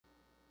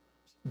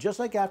Just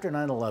like after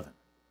 9/11,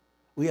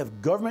 we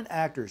have government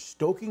actors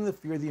stoking the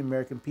fear of the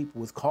American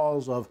people with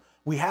calls of,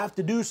 we have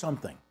to do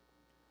something.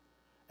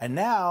 And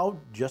now,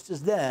 just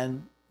as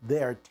then,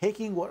 they are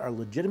taking what are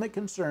legitimate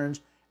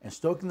concerns and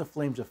stoking the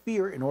flames of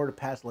fear in order to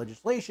pass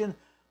legislation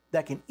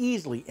that can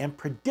easily and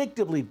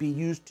predictably be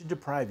used to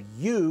deprive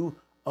you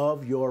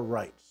of your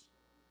rights.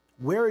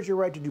 Where is your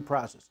right to due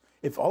process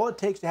if all it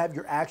takes to have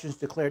your actions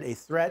declared a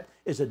threat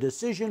is a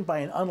decision by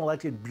an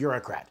unelected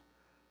bureaucrat?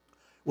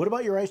 What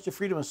about your rights to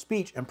freedom of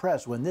speech and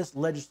press when this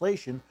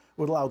legislation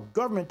would allow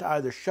government to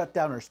either shut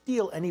down or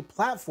steal any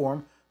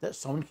platform that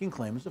someone can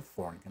claim as a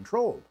foreign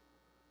controlled?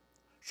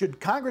 Should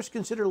Congress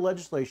consider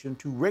legislation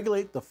to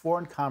regulate the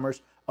foreign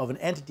commerce of an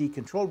entity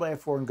controlled by a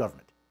foreign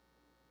government?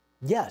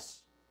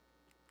 Yes,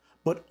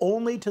 but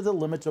only to the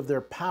limits of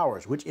their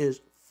powers, which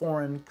is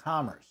foreign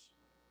commerce.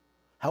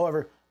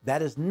 However,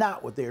 that is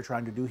not what they are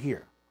trying to do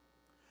here.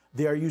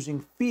 They are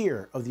using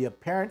fear of the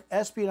apparent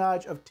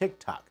espionage of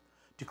TikTok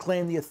to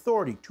claim the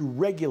authority to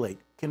regulate,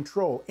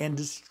 control, and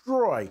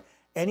destroy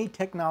any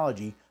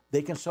technology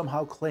they can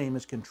somehow claim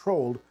is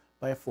controlled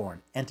by a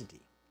foreign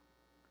entity.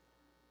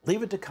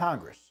 Leave it to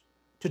Congress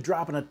to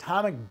drop an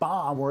atomic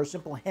bomb where a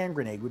simple hand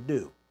grenade would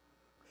do.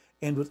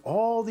 And with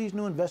all these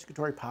new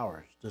investigatory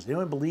powers, does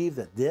anyone believe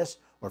that this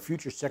or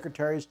future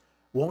secretaries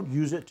won't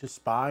use it to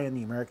spy on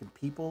the American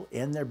people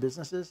and their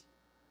businesses?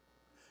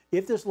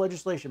 If this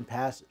legislation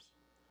passes,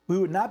 we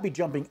would not be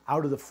jumping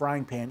out of the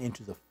frying pan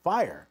into the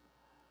fire,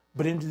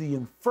 but into the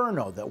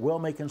inferno that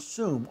may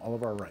consume all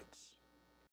of our rights.